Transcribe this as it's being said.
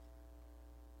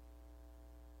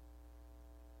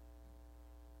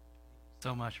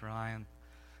So much, Ryan,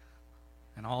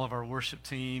 and all of our worship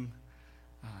team.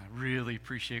 I really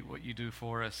appreciate what you do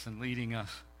for us and leading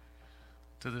us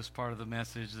to this part of the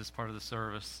message, this part of the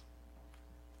service.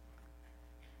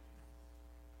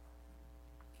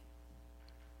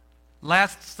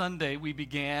 Last Sunday, we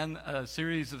began a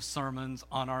series of sermons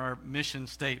on our mission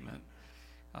statement.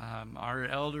 Our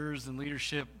elders and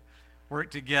leadership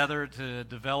worked together to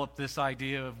develop this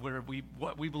idea of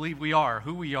what we believe we are,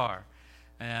 who we are,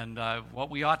 and what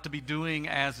we ought to be doing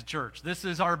as a church. This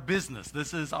is our business.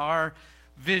 This is our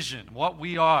vision, what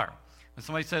we are. When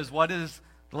somebody says, what is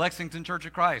the Lexington Church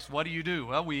of Christ? What do?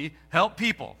 Well, we help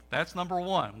people. That's number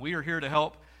one. We are here to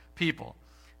help people.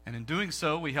 And in doing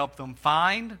so, we help them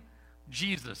find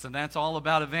Jesus, and that's all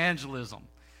about evangelism.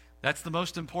 That's the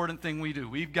most important thing we do.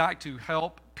 We've got to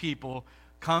help people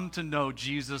come to know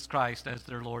Jesus Christ as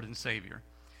their Lord and Savior.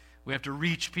 We have to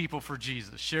reach people for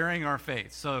Jesus, sharing our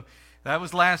faith. So that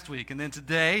was last week. And then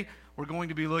today, we're going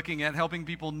to be looking at helping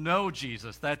people know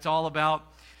Jesus. That's all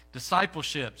about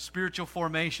discipleship, spiritual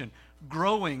formation,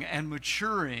 growing and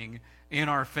maturing in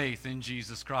our faith in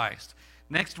Jesus Christ.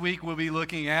 Next week, we'll be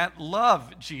looking at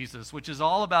love Jesus, which is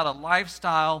all about a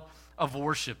lifestyle of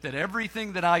worship, that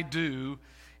everything that I do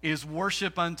is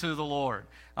worship unto the Lord.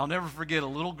 I'll never forget a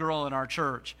little girl in our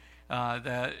church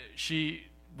that she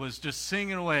was just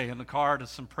singing away in the car to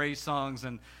some praise songs,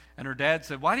 and her dad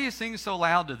said, "Why do you sing so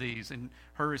loud to these?" And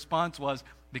her response was,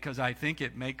 "Because I think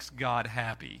it makes God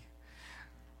happy."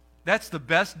 That's the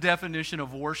best definition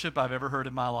of worship I've ever heard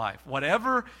in my life.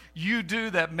 Whatever you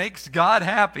do that makes God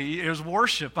happy is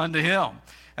worship unto Him.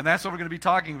 And that's what we're going to be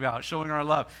talking about, showing our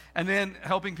love. And then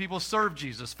helping people serve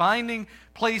Jesus, finding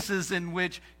places in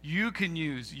which you can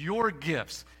use your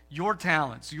gifts, your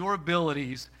talents, your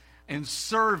abilities in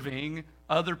serving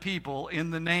other people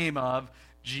in the name of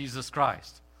Jesus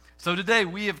Christ. So today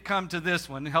we have come to this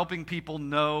one, helping people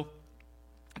know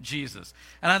Jesus.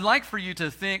 And I'd like for you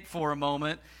to think for a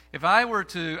moment, if I were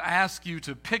to ask you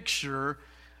to picture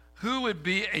who would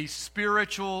be a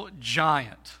spiritual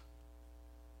giant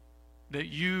that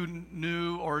you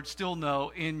knew or still know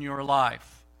in your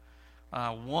life.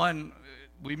 One,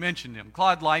 we mentioned him.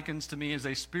 Claude Likens to me is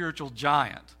a spiritual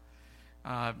giant.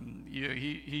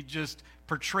 He just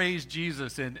portrays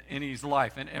Jesus in his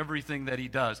life and everything that he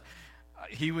does.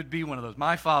 He would be one of those.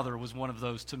 My father was one of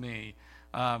those to me.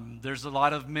 There's a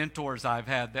lot of mentors I've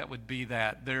had that would be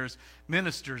that. There's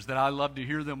ministers that I love to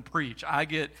hear them preach. I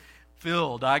get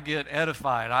filled, I get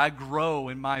edified, I grow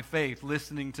in my faith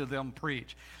listening to them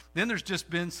preach. Then there's just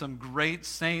been some great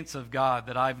saints of God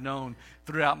that I've known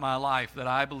throughout my life that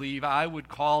I believe I would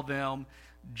call them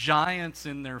giants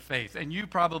in their faith. And you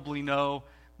probably know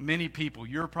many people.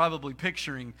 You're probably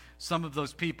picturing some of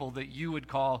those people that you would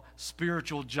call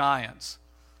spiritual giants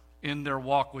in their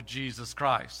walk with Jesus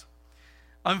Christ.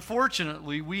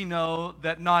 Unfortunately, we know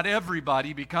that not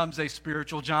everybody becomes a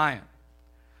spiritual giant.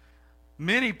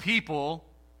 Many people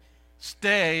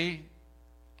stay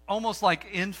almost like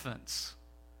infants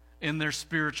in their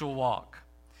spiritual walk.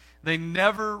 They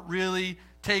never really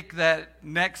take that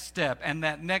next step, and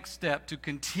that next step to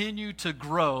continue to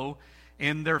grow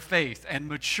in their faith and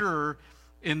mature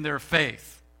in their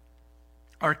faith.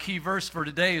 Our key verse for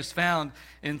today is found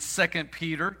in 2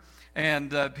 Peter.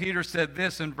 And Peter said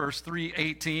this in verse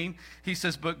 3:18. He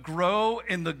says, "But grow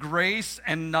in the grace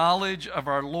and knowledge of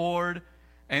our Lord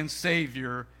and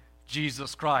Savior,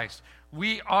 Jesus Christ."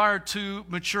 We are to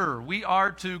mature. We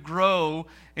are to grow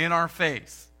in our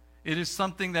faith. It is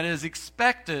something that is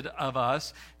expected of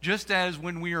us, just as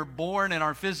when we are born in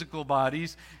our physical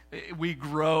bodies, we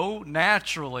grow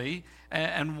naturally.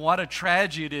 And what a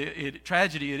tragedy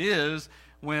it is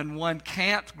when one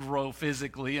can't grow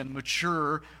physically and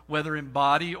mature, whether in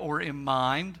body or in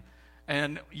mind.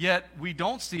 And yet we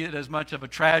don't see it as much of a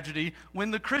tragedy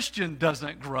when the Christian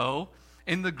doesn't grow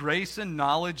in the grace and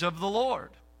knowledge of the Lord.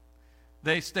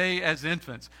 They stay as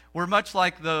infants. We're much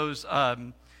like those,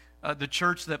 the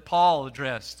church that Paul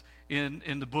addressed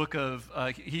in the book of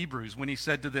Hebrews when he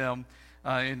said to them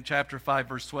in chapter 5,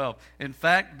 verse 12, "In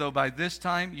fact, though by this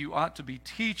time you ought to be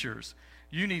teachers,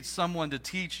 you need someone to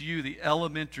teach you the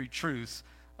elementary truths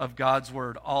of God's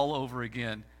word all over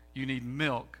again. You need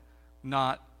milk,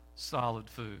 not solid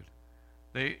food."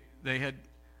 They had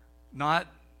not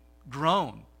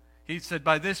grown. He said,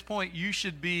 by this point, you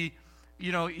should be,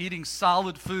 eating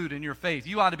solid food in your faith.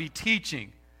 You ought to be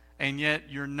teaching, and yet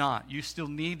you're not. You still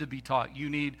need to be taught. You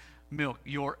need milk.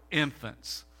 You're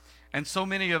infants. And so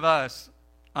many of us,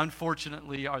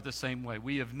 unfortunately, are the same way.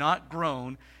 We have not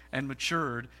grown and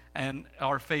matured and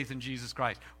our faith in Jesus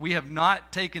Christ. We have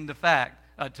not taken the fact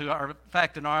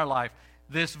in our life,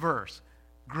 this verse,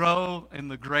 grow in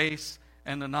the grace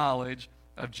and the knowledge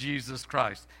of Jesus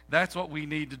Christ. That's what we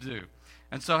need to do.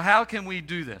 And so how can we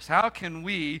do this? How can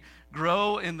we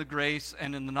grow in the grace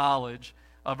and in the knowledge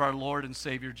of our Lord and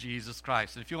Savior Jesus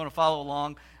Christ? And if you want to follow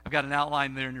along, I've got an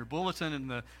outline there in your bulletin,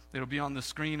 and it'll be on the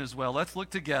screen as well. Let's look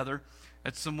together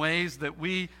at some ways that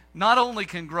we not only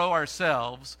can grow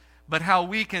ourselves, but how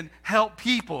we can help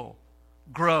people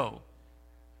grow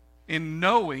in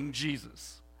knowing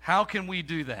Jesus. How can we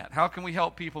do that? How can we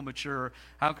help people mature?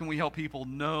 How can we help people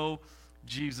know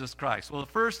Jesus Christ? Well, the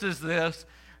first is this: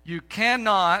 you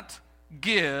cannot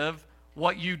give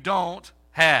what you don't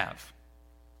have.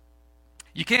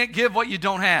 You can't give what you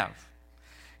don't have.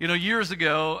 You know, years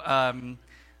ago,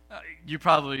 you've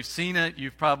probably seen it.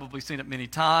 You've probably seen it many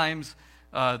times.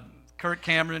 Kirk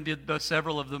Cameron did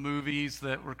several of the movies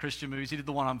that were Christian movies. He did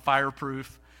the one on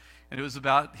Fireproof, and it was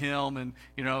about him and,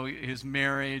 you know, his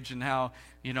marriage and how,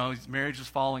 you know, his marriage was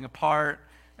falling apart.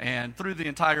 And through the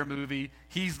entire movie,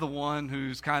 he's the one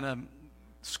who's kind of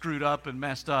screwed up and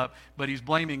messed up, but he's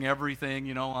blaming everything,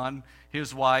 you know, on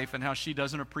his wife and how she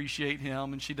doesn't appreciate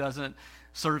him and she doesn't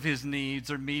serve his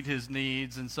needs or meet his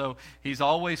needs. And so he's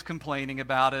always complaining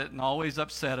about it and always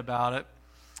upset about it.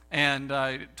 And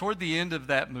toward the end of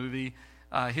that movie,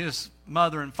 his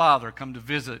mother and father come to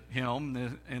visit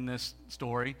him in this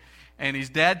story, and his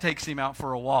dad takes him out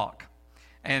for a walk.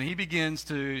 And he begins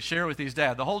to share with his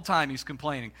dad. The whole time he's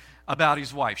complaining about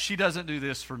his wife. She doesn't do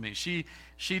this for me.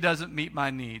 She doesn't meet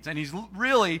my needs. And he's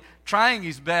really trying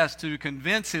his best to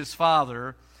convince his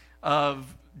father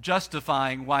of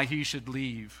justifying why he should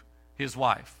leave his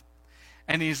wife.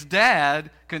 And his dad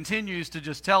continues to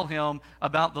just tell him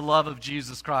about the love of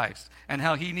Jesus Christ and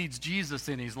how he needs Jesus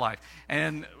in his life.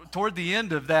 And toward the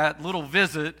end of that little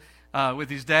visit with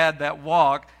his dad, that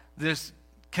walk, this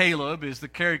Caleb is the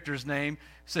character's name,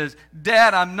 says,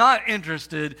 "Dad, I'm not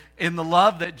interested in the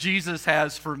love that Jesus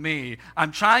has for me.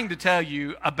 I'm trying to tell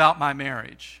you about my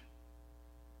marriage."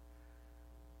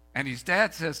 And his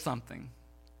dad says something.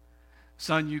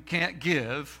 "Son, you can't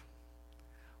give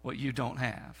what you don't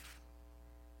have."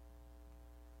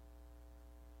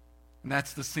 And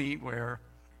that's the scene where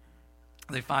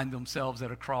they find themselves at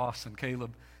a cross, and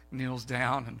Caleb kneels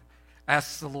down and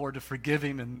asks the Lord to forgive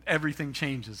him, and everything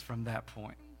changes from that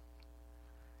point.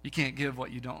 You can't give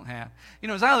what you don't have. You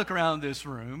know, as I look around this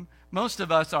room, most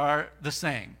of us are the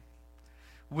same.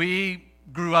 We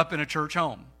grew up in a church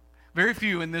home. Very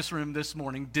few in this room this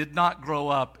morning did not grow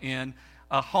up in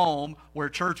a home where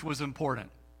church was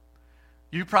important.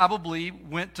 You probably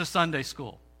went to Sunday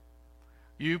school.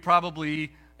 You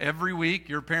probably, every week,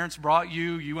 your parents brought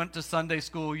you, you went to Sunday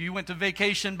school, you went to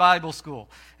vacation Bible school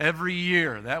every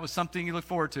year. That was something you looked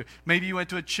forward to. Maybe you went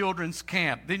to a children's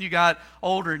camp. Then you got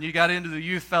older and you got into the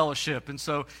youth fellowship, and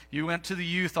so you went to the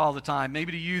youth all the time,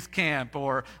 maybe to youth camp,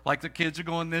 or like the kids are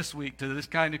going this week to this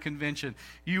kind of convention.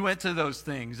 You went to those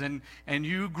things, and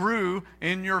you grew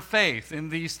in your faith in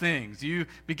these things. You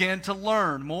began to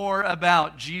learn more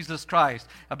about Jesus Christ,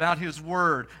 about His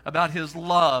Word, about His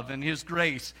love and His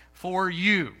grace for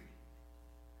you.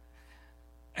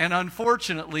 And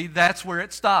unfortunately, that's where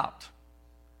it stopped.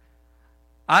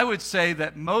 I would say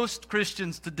that most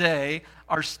Christians today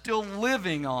are still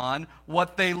living on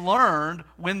what they learned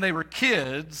when they were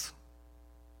kids,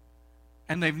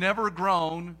 and they've never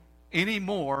grown any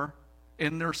more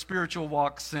in their spiritual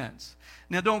walk since.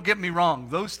 Now, don't get me wrong.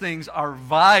 Those things are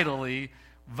vitally,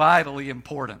 vitally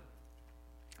important.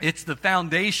 It's the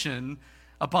foundation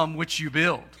upon which you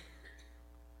build.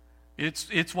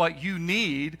 It's what you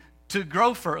need to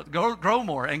grow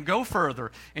more and go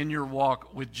further in your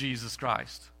walk with Jesus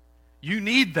Christ. You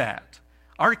need that.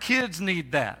 Our kids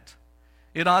need that.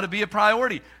 It ought to be a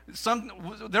priority.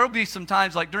 There will be some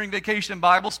times, like during vacation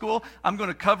Bible school, I'm going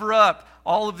to cover up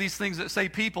all of these things that say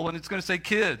people, and it's going to say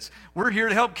kids. We're here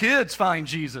to help kids find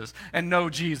Jesus and know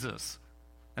Jesus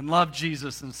and love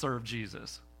Jesus and serve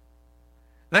Jesus.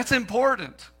 That's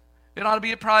important. It ought to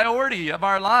be a priority of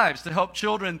our lives to help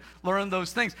children learn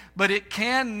those things. But it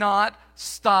cannot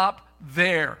stop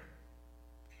there.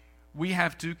 We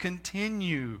have to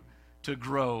continue to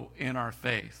grow in our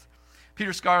faith.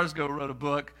 Peter Skarsgård wrote a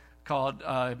book called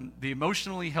The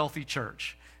Emotionally Healthy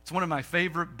Church. It's one of my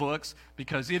favorite books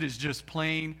because it is just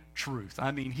plain truth.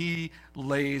 I mean, he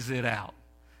lays it out.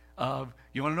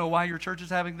 You want to know why your church is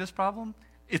having this problem?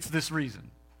 It's this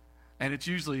reason. And it's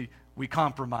usually we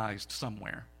compromised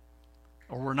somewhere,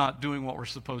 or we're not doing what we're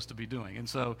supposed to be doing. And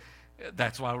so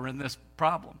that's why we're in this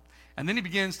problem. And then he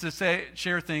begins to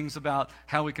share things about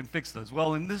how we can fix those.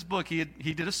 Well, in this book, he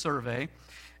did a survey.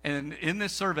 And in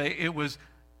this survey, it was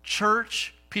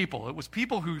church people. It was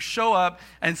people who show up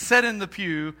and sit in the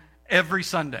pew every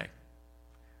Sunday.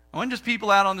 It wasn't just people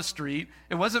out on the street.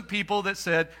 It wasn't people that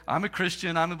said, I'm a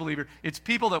Christian, I'm a believer. It's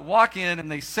people that walk in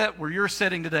and they sit where you're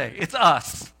sitting today. It's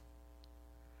us.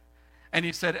 And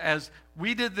he said, as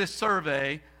we did this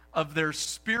survey of their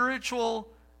spiritual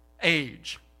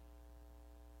age,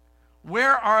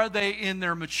 where are they in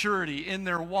their maturity, in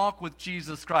their walk with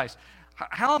Jesus Christ?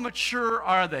 How mature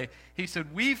are they? He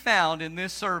said, we found in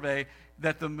this survey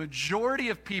that the majority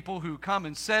of people who come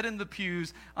and sit in the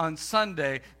pews on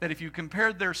Sunday, that if you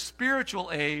compared their spiritual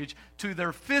age to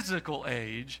their physical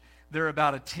age, they're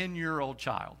about a 10-year-old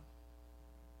child.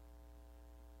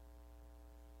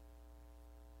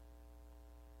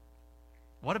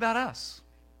 What about us?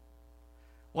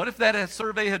 What if that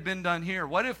survey had been done here?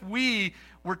 What if we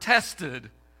were tested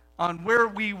on where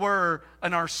we were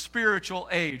in our spiritual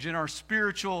age, in our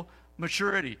spiritual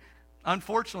maturity?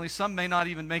 Unfortunately, some may not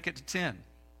even make it to 10.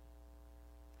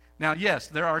 Now, yes,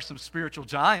 there are some spiritual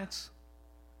giants.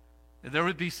 There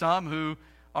would be some who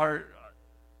are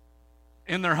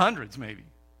in their hundreds, maybe.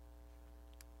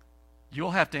 You'll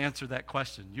have to answer that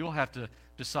question. You'll have to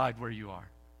decide where you are.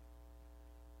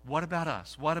 What about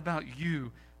us? What about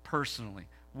you personally?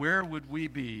 Where would we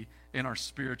be in our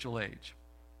spiritual age?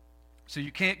 So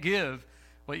you can't give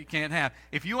what you can't have.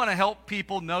 If you want to help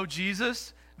people know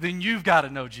Jesus, then you've got to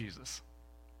know Jesus.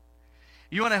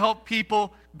 You want to help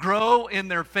people grow in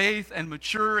their faith and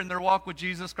mature in their walk with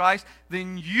Jesus Christ,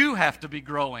 then you have to be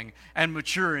growing and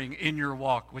maturing in your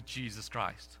walk with Jesus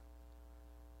Christ.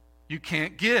 You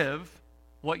can't give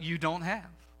what you don't have.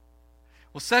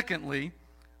 Well, secondly,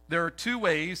 there are two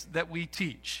ways that we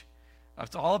teach.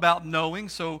 It's all about knowing,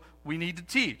 so we need to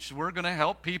teach. We're going to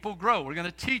help people grow. We're going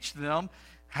to teach them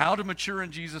how to mature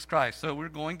in Jesus Christ. So we're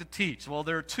going to teach. Well,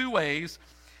 there are two ways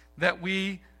that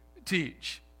we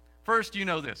teach. First, you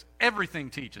know this. Everything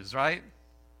teaches, right?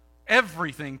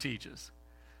 Everything teaches.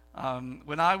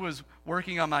 When I was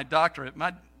working on my doctorate,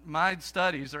 my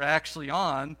studies are actually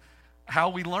on how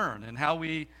we learn and how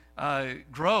we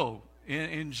grow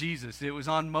in Jesus. It was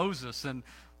on Moses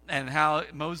and how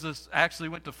Moses actually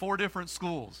went to 4 different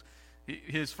schools.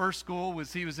 His first school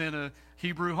was he was in a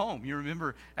Hebrew home. You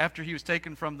remember after he was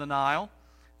taken from the Nile,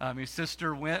 his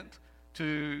sister went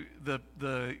to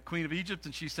the Queen of Egypt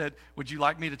and she said, would you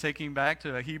like me to take him back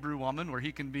to a Hebrew woman where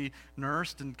he can be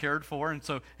nursed and cared for? And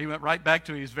so he went right back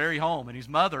to his very home and his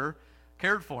mother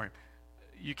cared for him.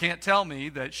 You can't tell me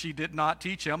that she did not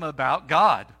teach him about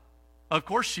God. Of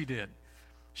course she did.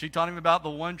 She taught him about the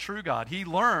one true God. He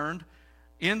learned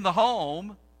in the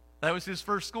home. That was his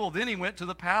first school. Then he went to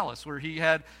the palace where he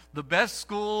had the best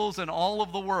schools in all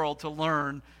of the world to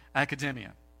learn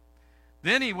academia.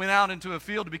 Then he went out into a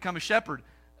field to become a shepherd.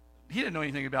 He didn't know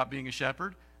anything about being a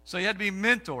shepherd, so he had to be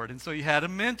mentored. And so he had a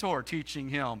mentor teaching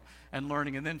him and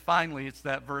learning. And then finally, it's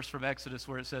that verse from Exodus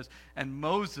where it says, and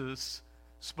Moses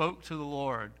spoke to the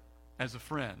Lord as a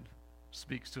friend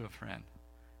speaks to a friend.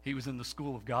 He was in the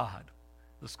school of God,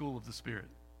 the school of the Spirit.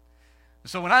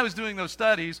 So when I was doing those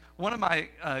studies, one of my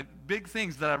big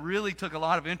things that I really took a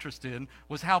lot of interest in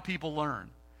was how people learn.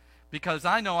 Because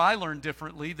I know I learn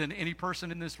differently than any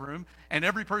person in this room, and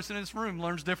every person in this room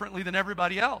learns differently than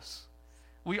everybody else.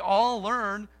 We all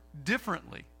learn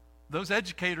differently. Those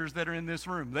educators that are in this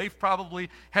room, they've probably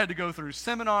had to go through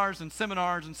seminars and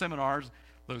seminars and seminars,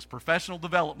 those professional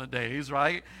development days,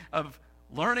 right, of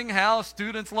learning how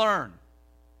students learn,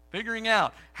 figuring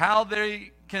out how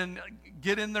they can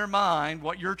get in their mind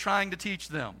what you're trying to teach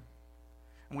them.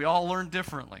 And we all learn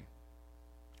differently.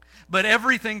 But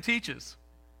everything teaches.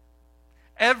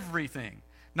 Everything.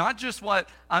 Not just what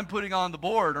I'm putting on the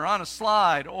board or on a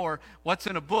slide or what's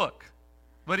in a book,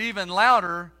 but even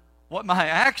louder, what my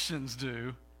actions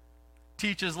do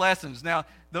teaches lessons. Now,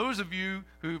 those of you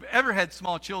who've ever had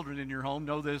small children in your home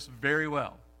know this very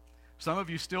well. Some of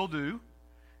you still do.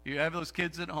 You have those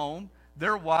kids at home.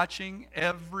 They're watching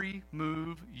every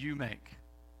move you make.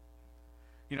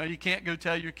 You know, you can't go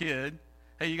tell your kid,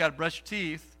 hey, you got to brush your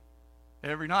teeth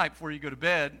every night before you go to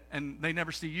bed, and they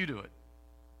never see you do it,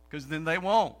 because then they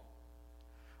won't.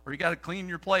 Or you got to clean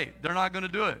your plate. They're not going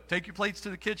to do it. Take your plates to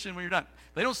the kitchen when you're done.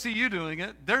 They don't see you doing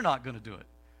it. They're not going to do it.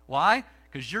 Why?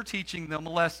 Because you're teaching them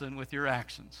a lesson with your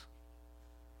actions.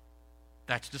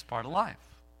 That's just part of life.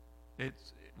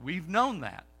 We've known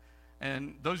that.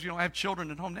 And those of you who don't have children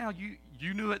at home now,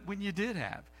 you knew it when you did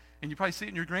have. And you probably see it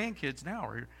in your grandkids now,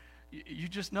 or you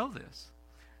just know this.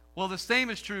 Well, the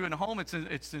same is true in a home.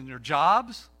 It's in your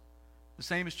jobs. The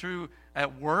same is true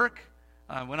at work.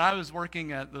 When I was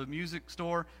working at the music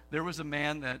store, there was a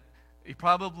man that he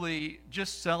probably,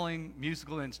 just selling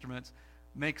musical instruments,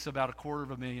 makes about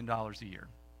 $250,000 a year.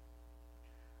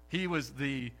 He was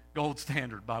the gold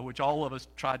standard by which all of us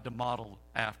tried to model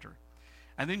after.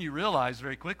 And then you realize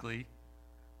very quickly,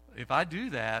 if I do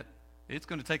that, it's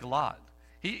going to take a lot.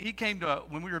 He came to,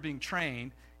 when we were being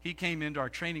trained, he came into our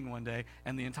training one day,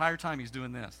 and the entire time he's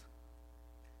doing this.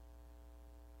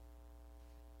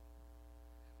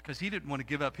 Because he didn't want to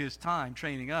give up his time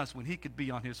training us when he could be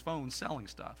on his phone selling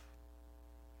stuff.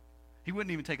 He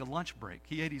wouldn't even take a lunch break.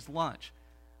 He ate his lunch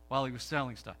while he was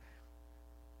selling stuff.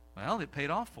 Well, it paid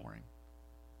off for him.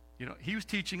 You know, he was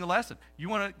teaching a lesson. You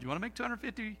want to make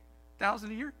 $250,000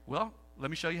 a year? Well, let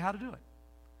me show you how to do it.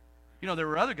 You know, there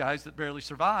were other guys that barely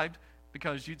survived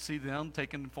because you'd see them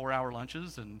taking 4-hour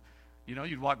lunches, and you know,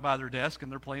 you'd walk by their desk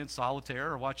and they're playing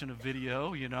solitaire or watching a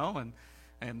video, you know,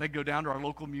 and they'd go down to our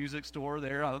local music store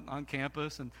there on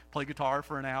campus and play guitar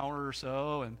for an hour or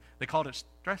so, and they called it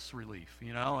stress relief,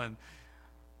 you know. And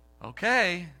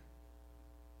okay,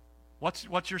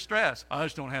 what's your stress? I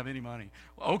just don't have any money.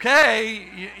 Okay,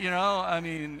 you know, I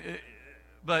mean,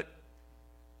 but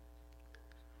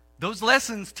those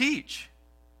lessons teach.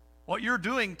 What you're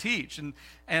doing teach.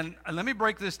 And let me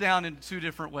break this down into two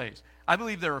different ways. I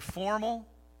believe there are formal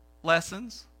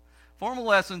lessons. Formal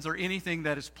lessons are anything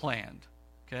that is planned.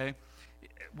 Okay?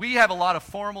 We have a lot of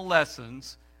formal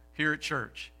lessons here at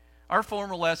church. Our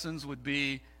formal lessons would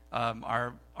be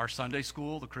our Sunday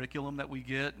school, the curriculum that we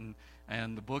get,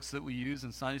 and the books that we use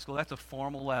in Sunday school. That's a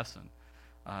formal lesson.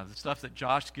 The stuff that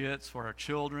Josh gets for our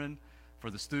children,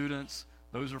 for the students,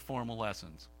 those are formal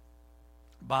lessons.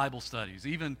 Bible studies,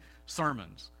 even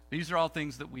sermons. These are all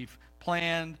things that we've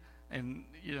planned and,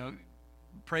 you know,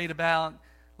 prayed about,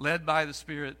 led by the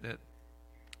Spirit, that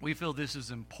we feel this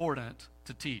is important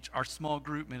to teach. Our small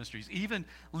group ministries, even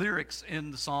lyrics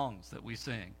in the songs that we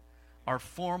sing, are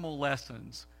formal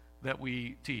lessons that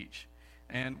we teach.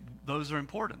 And those are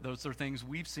important. Those are things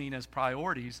we've seen as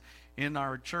priorities in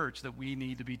our church that we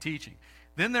need to be teaching.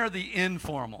 Then there are the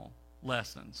informal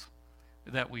lessons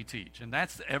that we teach, and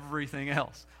that's everything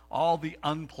else, all the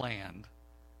unplanned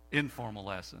informal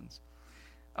lessons.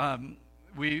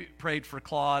 We prayed for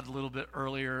Claude a little bit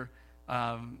earlier.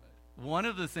 One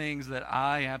of the things that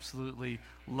I absolutely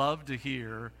love to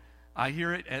hear, I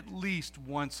hear it at least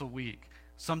once a week,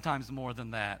 sometimes more than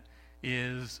that,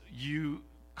 is you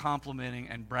complimenting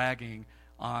and bragging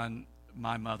on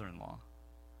my mother-in-law.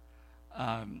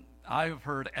 I've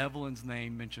heard Evelyn's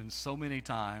name mentioned so many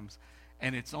times,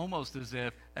 and it's almost as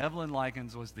if Evelyn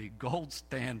Likens was the gold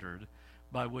standard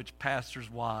by which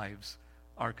pastors' wives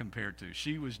are compared to.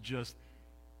 She was just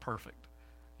perfect.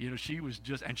 You know, she was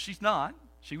just, and she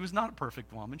was not a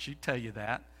perfect woman, she'd tell you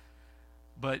that.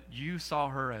 But you saw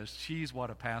her as she's what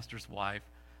a pastor's wife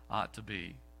ought to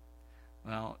be.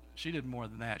 Well, she did more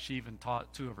than that. She even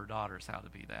taught 2 of her daughters how to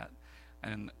be that.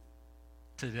 And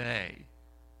today,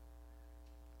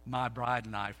 my bride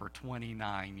and I, for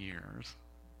 29 years,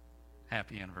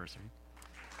 happy anniversary.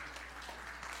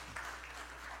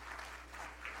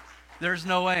 There's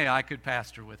no way I could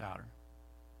pastor without her.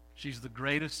 She's the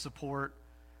greatest support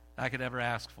I could ever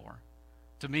ask for.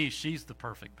 To me, she's the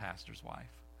perfect pastor's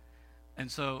wife. And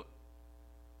so,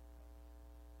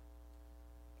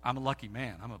 I'm a lucky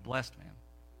man. I'm a blessed man.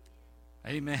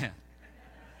 Amen.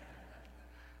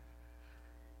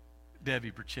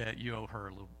 Debbie Burchett, you owe her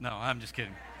a little. No, I'm just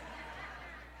kidding.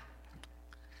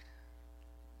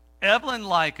 Evelyn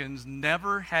Likens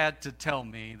never had to tell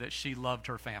me that she loved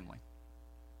her family.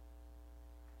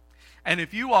 And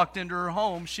if you walked into her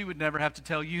home, she would never have to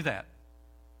tell you that.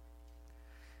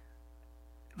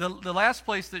 The last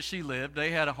place that she lived,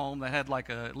 they had a home that had like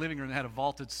a living room that had a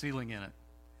vaulted ceiling in it.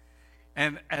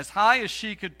 And as high as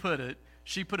she could put it,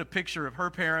 she put a picture of her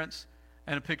parents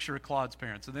and a picture of Claude's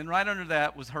parents. And then right under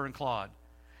that was her and Claude.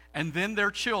 And then their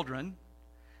children,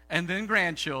 and then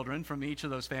grandchildren from each of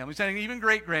those families, and even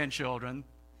great-grandchildren.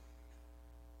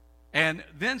 And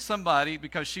then somebody,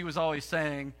 because she was always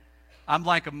saying, I'm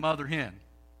like a mother hen.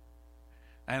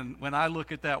 And when I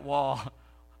look at that wall,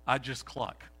 I just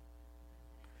cluck.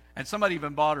 And somebody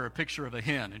even bought her a picture of a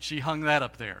hen, and she hung that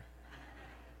up there.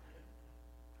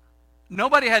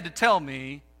 Nobody had to tell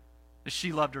me that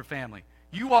she loved her family.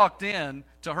 You walked in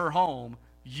to her home,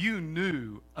 you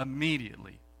knew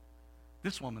immediately,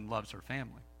 this woman loves her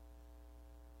family.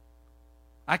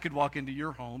 I could walk into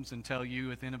your homes and tell you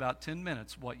within about 10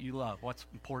 minutes what you love, what's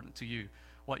important to you,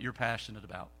 what you're passionate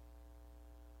about.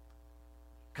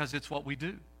 Because it's what we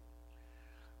do.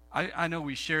 I know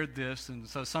we shared this, and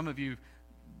so some of you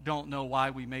don't know why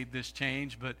we made this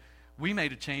change, but we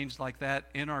made a change like that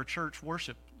in our church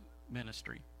worship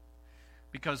ministry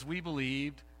because we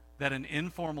believed that an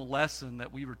informal lesson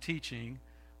that we were teaching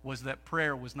was that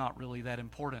prayer was not really that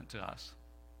important to us.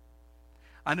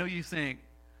 I know you think,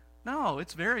 no,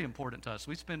 it's very important to us.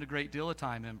 We spend a great deal of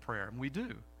time in prayer, and we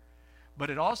do. But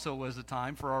it also was a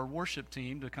time for our worship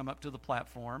team to come up to the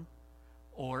platform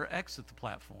or exit the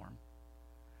platform.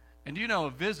 And you know,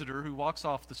 a visitor who walks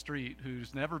off the street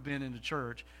who's never been into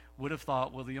church would have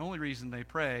thought, well, the only reason they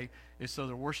pray is so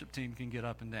their worship team can get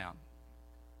up and down.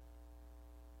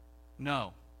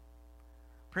 No.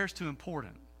 Prayer's too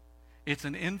important. It's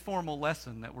an informal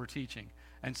lesson that we're teaching.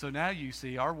 And so now you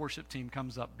see our worship team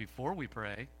comes up before we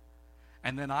pray,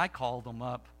 and then I call them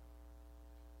up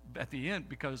at the end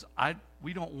because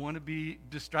we don't want to be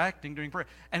distracting during prayer.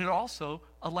 And it also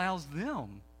allows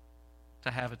them to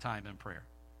have a time in prayer.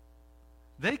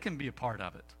 They can be a part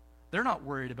of it. They're not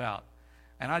worried about.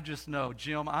 And I just know,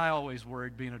 Jim, I always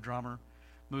worried being a drummer,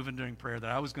 moving during prayer,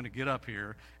 that I was going to get up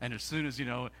here, and as soon as,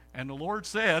 and the Lord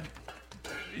said,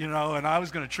 and I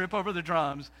was going to trip over the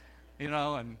drums,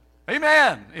 and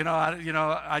amen,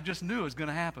 I just knew it was going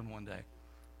to happen one day.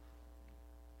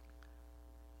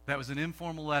 That was an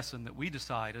informal lesson that we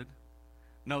decided.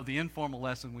 No, the informal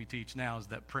lesson we teach now is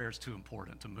that prayer is too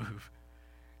important to move.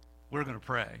 We're going to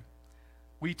pray.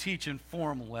 We teach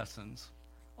informal lessons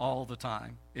all the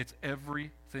time. It's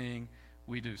everything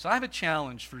we do. So I have a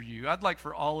challenge for you. I'd like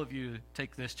for all of you to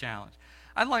take this challenge.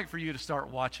 I'd like for you to start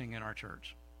watching in our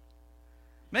church.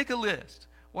 Make a list.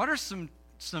 What are some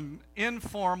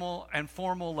informal and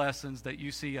formal lessons that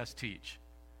you see us teach?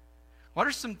 What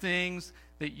are some things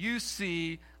that you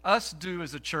see us do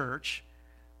as a church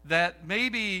that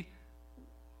maybe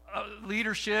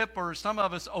leadership or some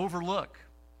of us overlook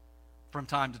from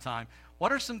time to time?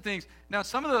 What are some things? Now,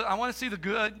 I want to see the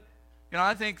good.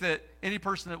 I think that any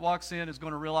person that walks in is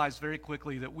going to realize very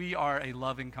quickly that we are a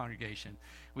loving congregation.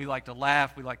 We like to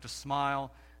laugh. We like to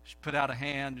smile, put out a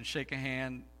hand and shake a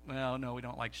hand. Well, no, we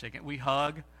don't like shaking. We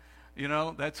hug.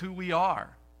 That's who we are.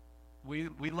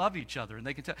 We love each other, and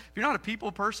they can tell. If you're not a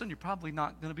people person, you're probably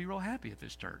not going to be real happy at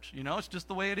this church. It's just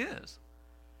the way it is.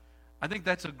 I think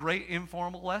that's a great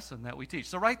informal lesson that we teach.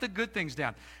 So write the good things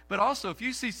down. But also, if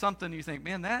you see something you think,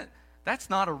 man, that's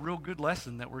not a real good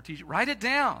lesson that we're teaching, write it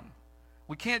down.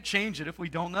 We can't change it if we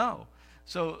don't know.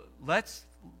 So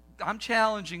I'm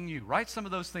challenging you. Write some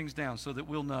of those things down so that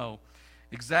we'll know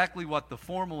exactly what the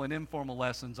formal and informal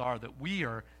lessons are that we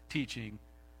are teaching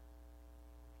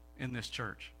in this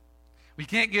church. We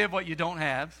can't give what you don't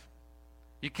have.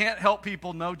 You can't help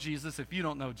people know Jesus if you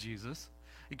don't know Jesus.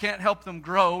 You can't help them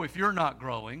grow if you're not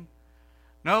growing.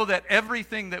 Know that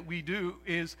everything that we do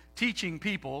is teaching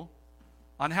people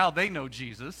on how they know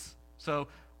Jesus. So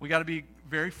we got to be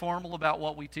very formal about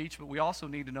what we teach, but we also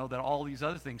need to know that all these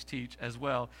other things teach as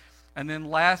well. And then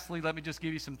lastly, let me just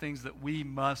give you some things that we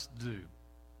must do.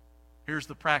 Here's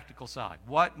the practical side.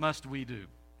 What must we do?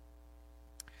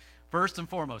 First and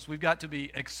foremost, we've got to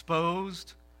be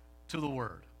exposed to the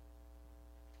Word.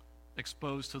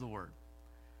 Exposed to the Word.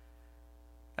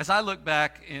 As I look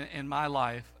back in my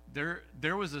life,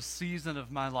 there was a season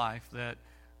of my life that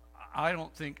I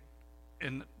don't think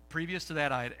previous to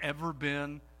that I had ever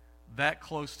been that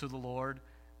close to the Lord.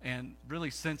 And really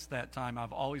since that time,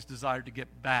 I've always desired to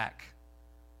get back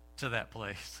to that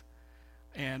place.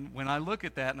 And when I look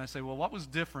at that and I say, well, what was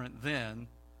different then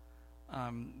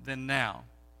than now?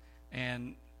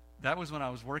 And that was when I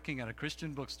was working at a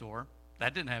Christian bookstore.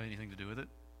 That didn't have anything to do with it.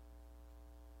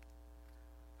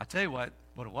 I tell you what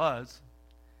it was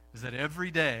is that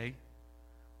every day,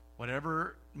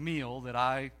 whatever meal that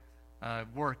I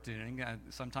worked in,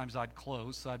 sometimes I'd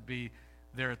close, so I'd be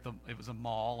there it was a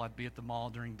mall, I'd be at the mall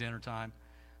during dinner time,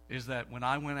 is that when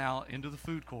I went out into the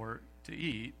food court to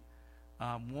eat,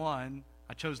 one,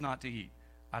 I chose not to eat.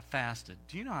 I fasted.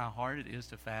 Do you know how hard it is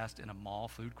to fast in a mall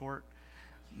food court?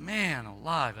 Man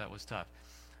alive, that was tough.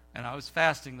 And I was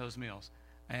fasting those meals.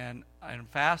 And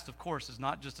fast, of course, is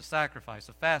not just a sacrifice.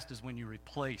 A fast is when you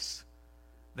replace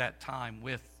that time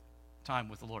with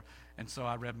the Lord. And so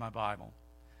I read my Bible.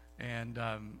 And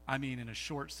in a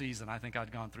short season, I think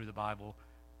I'd gone through the Bible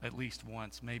at least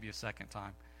once, maybe a second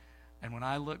time. And when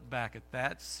I look back at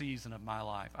that season of my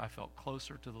life, I felt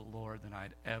closer to the Lord than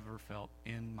I'd ever felt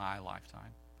in my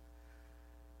lifetime.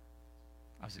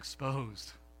 I was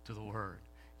exposed to the Word.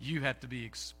 You have to be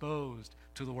exposed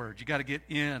to the Word. You got to get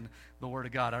in the Word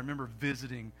of God. I remember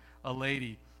visiting a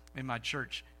lady in my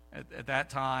church. At that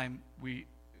time,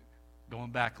 going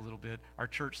back a little bit, our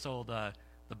church sold the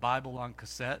Bible on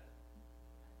cassette.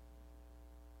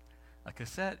 A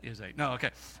cassette is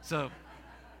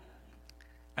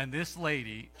and this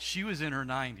lady, she was in her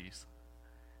 90s,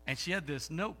 and she had this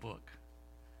notebook.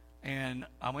 And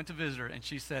I went to visit her, and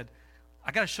she said,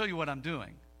 I got to show you what I'm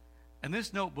doing. And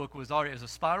this notebook was already, as a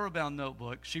spiral-bound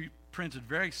notebook, she printed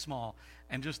very small,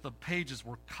 and just the pages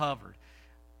were covered.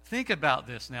 Think about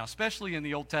this now, especially in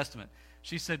the Old Testament.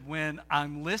 She said, when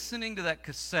I'm listening to that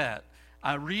cassette,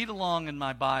 I read along in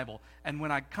my Bible, and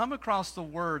when I come across the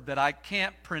word that I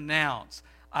can't pronounce,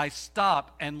 I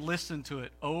stop and listen to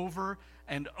it over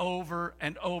and over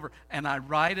and over, and I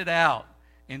write it out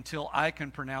until I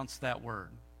can pronounce that word.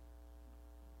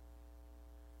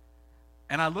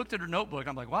 And I looked at her notebook.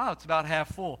 I'm like, wow, it's about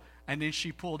half full. And then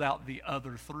she pulled out the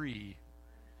other 3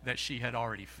 that she had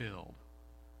already filled.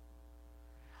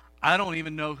 I don't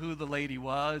even know who the lady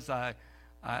was. I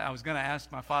was going to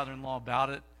ask my father-in-law about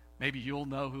it. Maybe you'll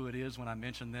know who it is when I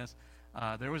mention this.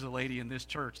 There was a lady in this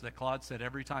church that Claude said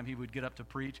every time he would get up to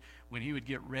preach, when he would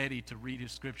get ready to read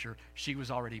his scripture, she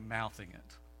was already mouthing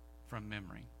it from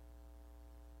memory.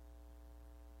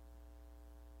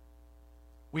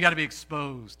 We got to be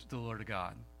exposed to the Word of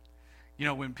God. You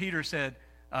know, when Peter said,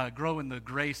 grow in the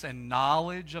grace and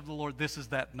knowledge of the Lord, this is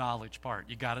that knowledge part.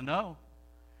 You got to know.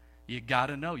 You got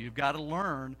to know. You've got to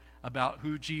learn about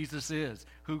who Jesus is,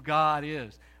 who God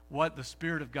is, what the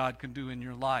Spirit of God can do in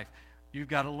your life. You've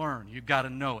got to learn. You've got to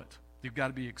know it. You've got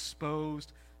to be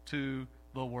exposed to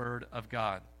the Word of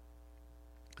God.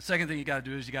 The second thing you got to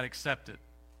do is you got to accept it.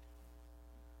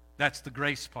 That's the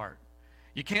grace part.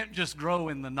 You can't just grow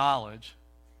in the knowledge.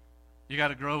 You got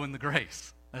to grow in the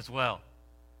grace as well.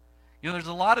 You know, there's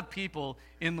a lot of people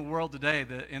in the world today,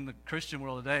 in the Christian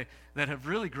world today, that have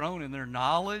really grown in their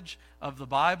knowledge of the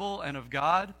Bible and of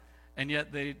God, and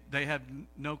yet they have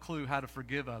no clue how to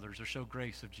forgive others or show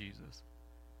grace of Jesus.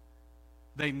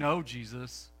 They know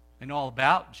Jesus, they know all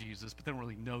about Jesus, but they don't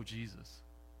really know Jesus.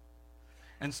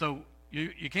 And so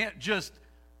you can't just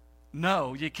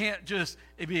know, you can't just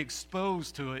be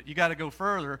exposed to it. You got to go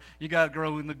further. You got to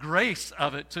grow in the grace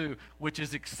of it too, which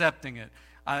is accepting it.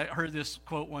 I heard this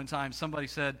quote one time. Somebody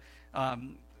said,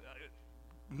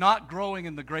 not growing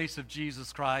in the grace of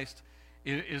Jesus Christ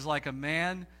is like a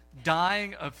man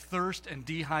dying of thirst and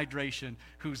dehydration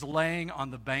who's laying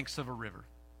on the banks of a river.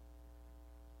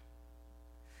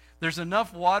 There's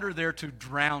enough water there to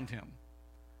drown him,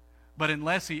 but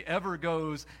unless he ever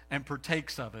goes and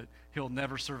partakes of it, he'll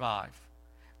never survive.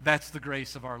 That's the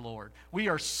grace of our Lord. We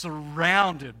are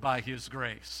surrounded by His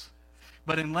grace,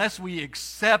 but unless we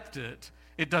accept it,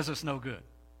 it does us no good.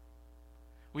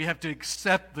 We have to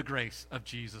accept the grace of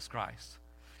Jesus Christ.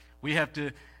 We have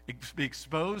to be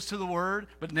exposed to the Word,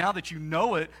 but now that you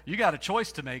know it, you got a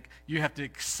choice to make. You have to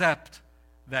accept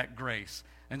that grace.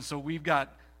 And so we've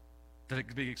got to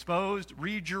be exposed,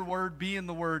 read your Word, be in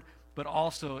the Word, but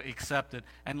also accept it.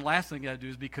 And the last thing you got to do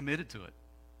is be committed to it.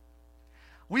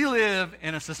 We live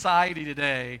in a society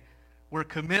today where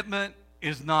commitment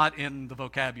is not in the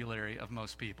vocabulary of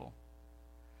most people.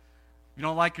 You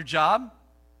don't like your job?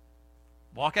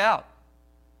 Walk out.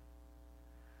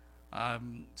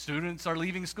 Students are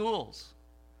leaving schools.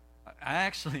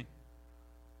 I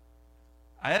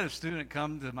had a student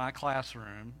come to my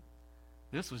classroom.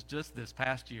 This was just this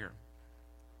past year.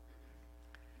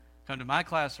 Come to my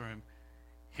classroom.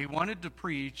 He wanted to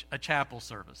preach a chapel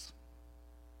service.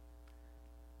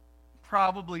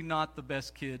 Probably not the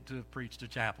best kid to have preached a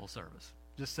chapel service.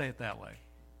 Just say it that way.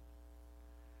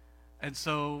 And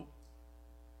so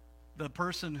the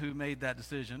person who made that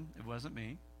decision, it wasn't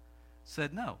me,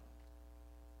 said no.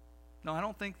 No, I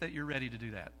don't think that you're ready to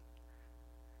do that.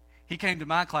 He came to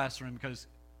my classroom because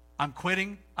I'm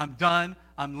quitting, I'm done,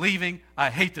 I'm leaving, I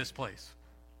hate this place.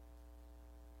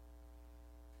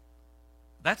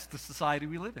 That's the society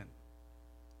we live in.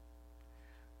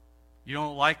 You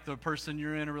don't like the person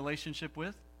you're in a relationship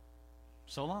with?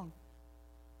 So long.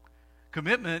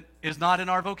 Commitment is not in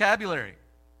our vocabulary.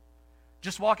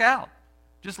 Just walk out.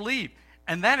 Just leave.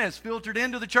 And that has filtered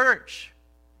into the church.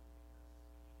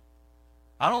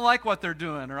 I don't like what they're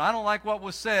doing, or I don't like what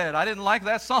was said. I didn't like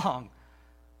that song.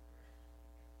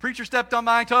 Preacher stepped on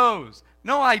my toes.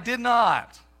 No, I did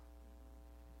not.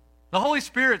 The Holy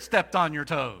Spirit stepped on your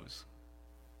toes.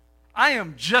 I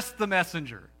am just the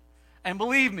messenger. And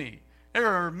believe me, there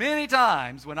are many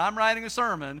times when I'm writing a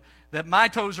sermon that my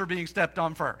toes are being stepped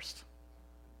on first.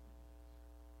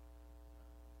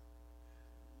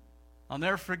 I'll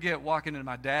never forget walking into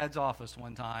my dad's office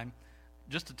one time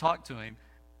just to talk to him,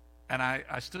 and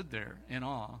I stood there in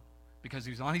awe because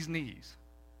he was on his knees,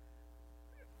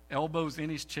 elbows in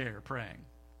his chair, praying.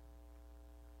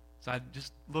 So I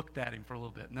just looked at him for a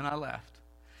little bit, and then I left.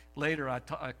 Later, I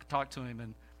talked to him,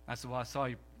 and I said, well, I saw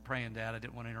you praying, Dad. I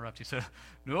didn't want to interrupt you. He said,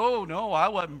 no, I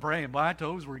wasn't praying. My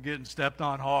toes were getting stepped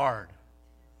on hard.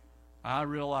 I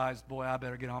realized, boy, I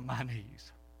better get on my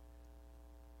knees.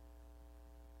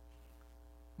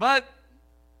 But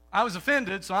I was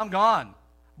offended, so I'm gone.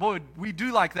 Boy, we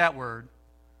do like that word.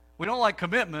 We don't like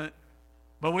commitment,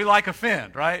 But we like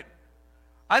offend, right?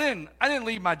 I didn't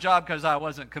leave my job because I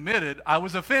wasn't committed. I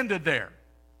was offended there.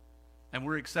 And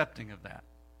we're accepting of that.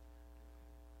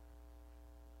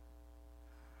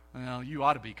 Well, you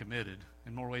ought to be committed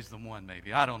in more ways than one,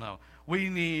 maybe. I don't know. We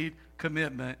need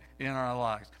commitment in our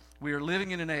lives. We are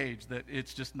living in an age that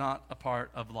it's just not a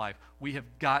part of life. We have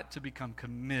got to become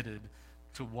committed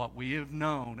to what we have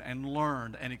known and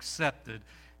learned and accepted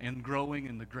and growing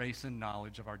in the grace and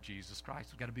knowledge of our Jesus Christ.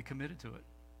 We've got to be committed to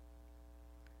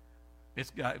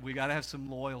it. We got to have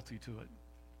some loyalty to it.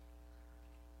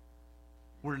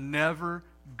 We're never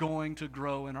going to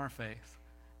grow in our faith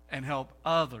and help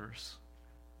others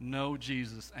know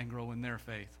Jesus and grow in their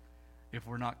faith if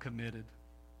we're not committed.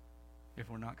 If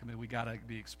we're not committed, we got to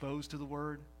be exposed to the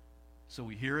Word, so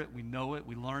we hear it, we know it,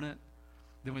 we learn it.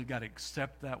 Then we've got to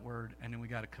accept that Word, and then we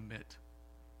got to commit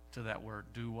to that Word.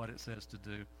 Do what it says to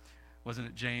do. Wasn't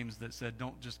it James that said,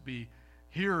 don't just be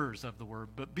hearers of the Word,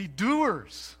 but be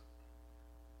doers.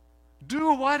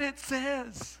 Do what it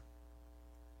says.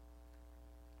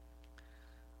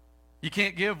 You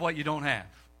can't give what you don't have.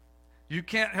 You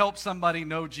can't help somebody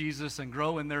know Jesus and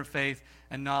grow in their faith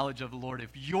and knowledge of the Lord if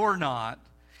you're not.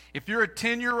 If you're a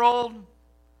 10-year-old,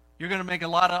 you're going to make a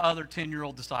lot of other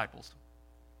 10-year-old disciples.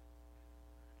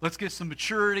 Let's get some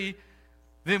maturity,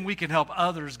 then we can help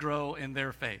others grow in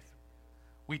their faith.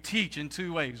 We teach in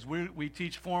two ways. We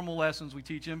teach formal lessons, we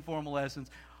teach informal lessons.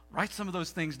 Write some of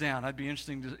those things down. I'd be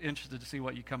interested to see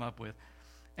what you come up with.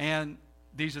 And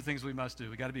these are things we must do.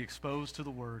 We've got to be exposed to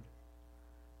the Word.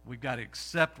 We've got to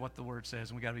accept what the Word says,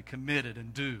 and we've got to be committed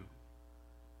and do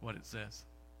what it says.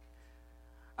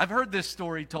 I've heard this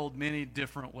story told many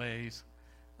different ways.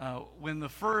 When the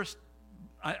first,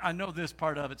 I know this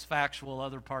part of it's factual,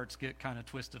 other parts get kind of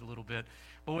twisted a little bit,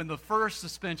 but when the first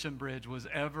suspension bridge was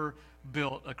ever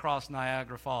built across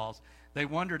Niagara Falls, they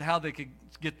wondered how they could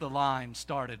get the line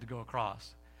started to go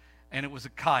across. And it was a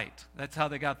kite. That's how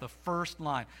they got the first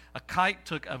line. A kite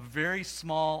took a very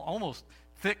small, almost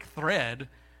thick thread,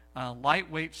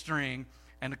 lightweight string,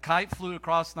 and the kite flew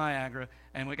across Niagara,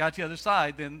 and when it got to the other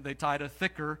side, then they tied a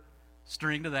thicker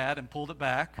string to that and pulled it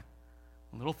back,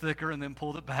 a little thicker, and then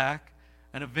pulled it back,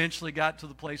 and eventually got to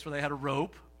the place where they had a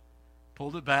rope,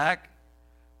 pulled it back,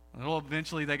 and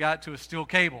eventually they got to a steel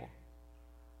cable,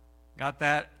 got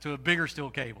that to a bigger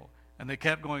steel cable, and they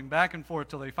kept going back and forth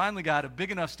till they finally got a big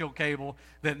enough steel cable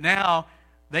that now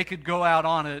they could go out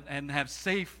on it and have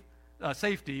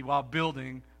safety while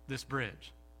building this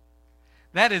bridge.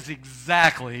 That is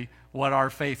exactly what our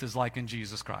faith is like in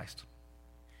Jesus Christ.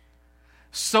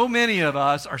 So many of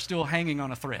us are still hanging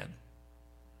on a thread.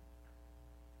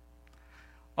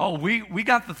 Oh, we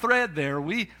got the thread there.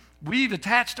 We've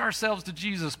attached ourselves to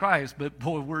Jesus Christ, but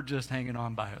boy, we're just hanging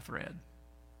on by a thread.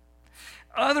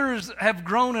 Others have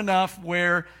grown enough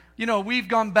where, we've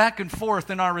gone back and forth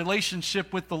in our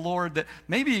relationship with the Lord that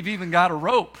maybe you've even got a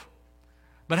rope.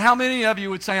 But how many of you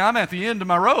would say, I'm at the end of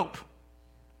my rope?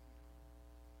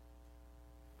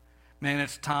 Man,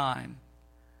 it's time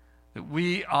that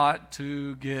we ought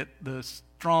to get the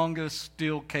strongest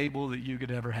steel cable that you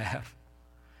could ever have,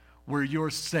 where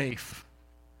you're safe,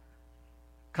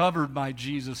 covered by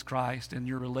Jesus Christ and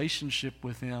your relationship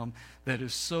with Him that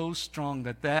is so strong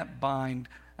that bond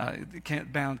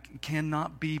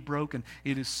cannot be broken.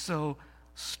 It is so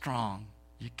strong,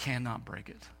 you cannot break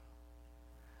it.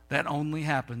 That only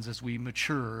happens as we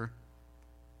mature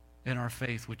in our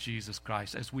faith with Jesus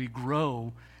Christ, as we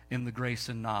grow in the grace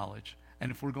and knowledge.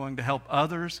 And if we're going to help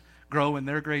others grow in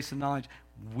their grace and knowledge,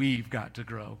 we've got to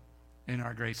grow in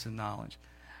our grace and knowledge.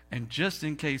 And just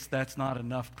in case that's not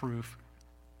enough proof,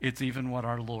 it's even what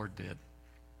our Lord did.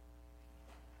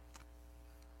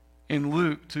 In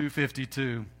Luke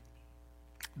 2:52,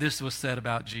 this was said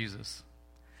about Jesus.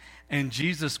 And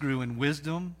Jesus grew in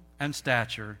wisdom and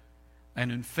stature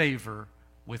and in favor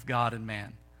with God and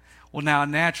man. Well, now,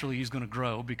 naturally, he's going to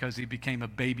grow because he became a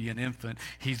baby, an infant.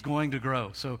 He's going to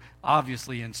grow. So,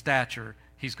 obviously, in stature,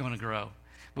 he's going to grow.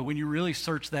 But when you really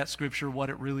search that scripture, what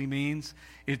it really means,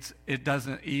 it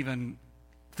doesn't even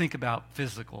think about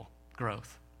physical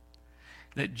growth.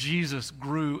 That Jesus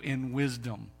grew in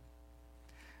wisdom.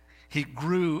 He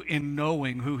grew in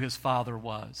knowing who his Father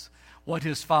was, what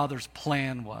his Father's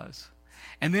plan was.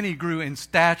 And then he grew in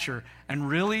stature. And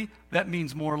really, that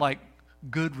means more like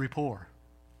good rapport.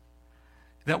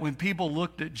 That when people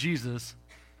looked at Jesus,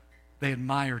 they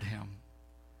admired him.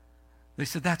 They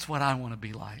said, that's what I want to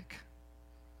be like.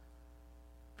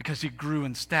 Because he grew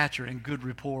in stature and good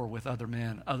rapport with other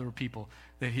men, other people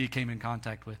that he came in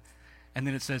contact with. And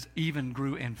then it says, even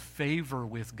grew in favor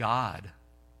with God.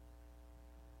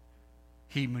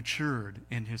 He matured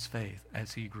in his faith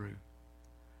as he grew.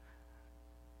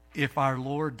 if our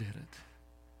Lord did it,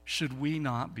 should we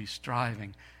not be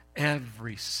striving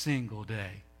every single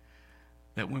day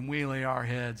that when we lay our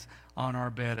heads on our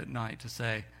bed at night to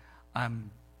say,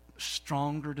 I'm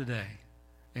stronger today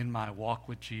in my walk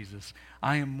with Jesus.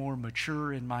 I am more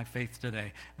mature in my faith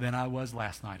today than I was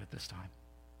last night at this time.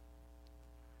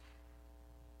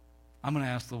 I'm going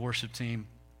to ask the worship team.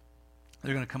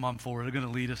 They're going to come on forward. They're going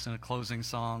to lead us in a closing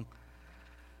song.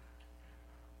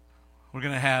 We're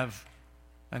going to have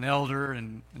an elder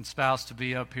and spouse to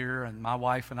be up here, and my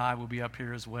wife and I will be up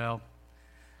here as well.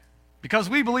 Because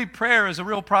we believe prayer is a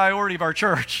real priority of our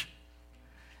church.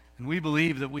 And we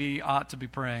believe that we ought to be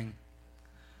praying.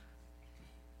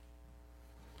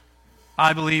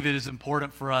 I believe it is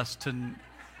important for us to...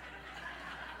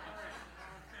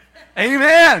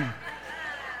 Amen!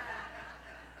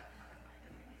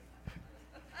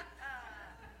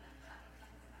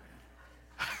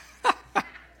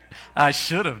 I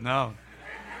should have known.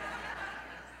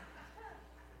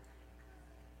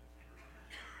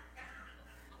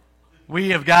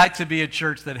 We have got to be a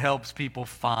church that helps people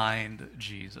find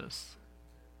Jesus.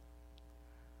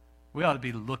 We ought to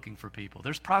be looking for people.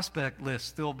 There's prospect lists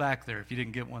still back there if you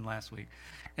didn't get one last week.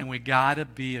 And we got to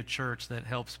be a church that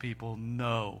helps people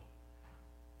know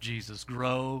Jesus,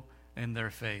 grow in their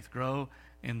faith, grow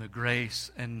in the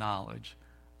grace and knowledge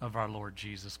of our Lord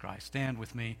Jesus Christ. Stand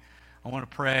with me. I want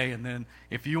to pray, and then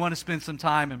if you want to spend some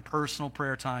time in personal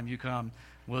prayer time, you come.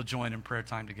 We'll join in prayer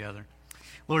time together.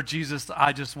 Lord Jesus,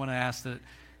 I just want to ask that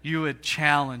you would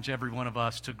challenge every one of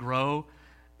us to grow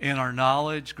in our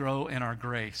knowledge, grow in our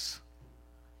grace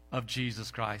of Jesus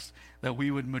Christ, that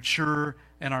we would mature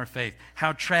in our faith.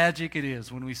 How tragic it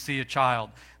is when we see a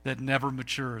child that never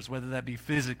matures, whether that be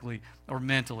physically or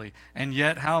mentally, and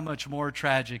yet how much more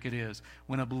tragic it is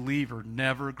when a believer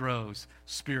never grows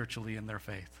spiritually in their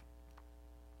faith.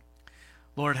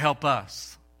 Lord, help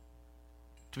us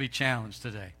to be challenged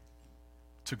today,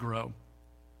 to grow,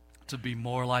 to be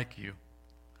more like you.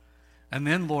 And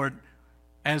then, Lord,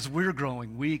 as we're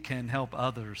growing, we can help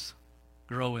others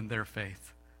grow in their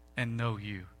faith and know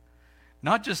you.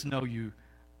 Not just know you,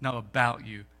 know about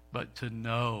you, but to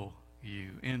know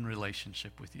you in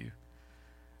relationship with you.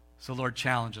 So, Lord,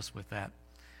 challenge us with that.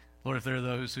 Lord, if there are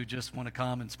those who just want to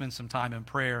come and spend some time in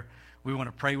prayer, we want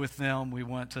to pray with them. We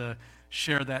want to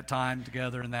share that time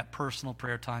together in that personal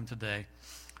prayer time today.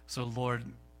 So, Lord,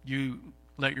 you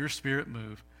let your Spirit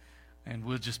move, and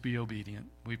we'll just be obedient.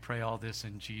 We pray all this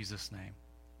in Jesus' name.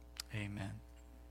 Amen.